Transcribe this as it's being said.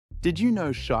Did you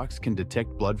know sharks can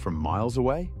detect blood from miles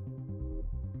away?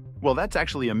 Well, that's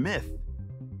actually a myth.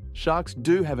 Sharks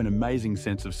do have an amazing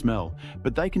sense of smell,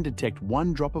 but they can detect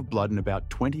one drop of blood in about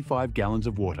 25 gallons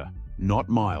of water, not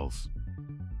miles.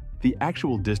 The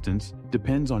actual distance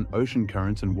depends on ocean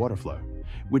currents and water flow,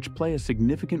 which play a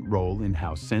significant role in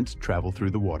how scents travel through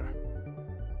the water.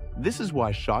 This is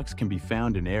why sharks can be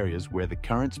found in areas where the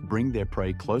currents bring their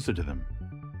prey closer to them.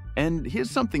 And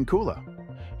here's something cooler.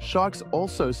 Sharks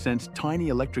also sense tiny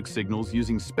electric signals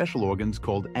using special organs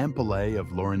called ampullae of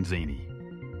Lorenzini.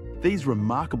 These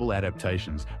remarkable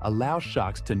adaptations allow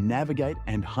sharks to navigate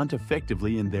and hunt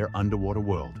effectively in their underwater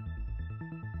world.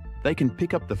 They can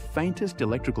pick up the faintest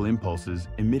electrical impulses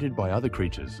emitted by other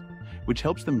creatures, which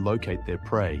helps them locate their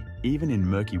prey even in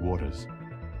murky waters.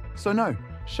 So no,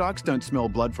 sharks don't smell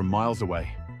blood from miles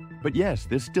away. But yes,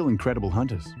 they're still incredible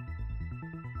hunters.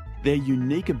 Their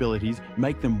unique abilities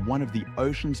make them one of the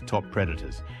ocean's top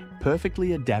predators,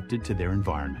 perfectly adapted to their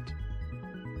environment.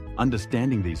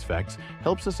 Understanding these facts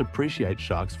helps us appreciate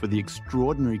sharks for the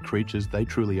extraordinary creatures they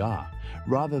truly are,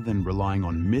 rather than relying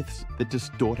on myths that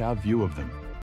distort our view of them.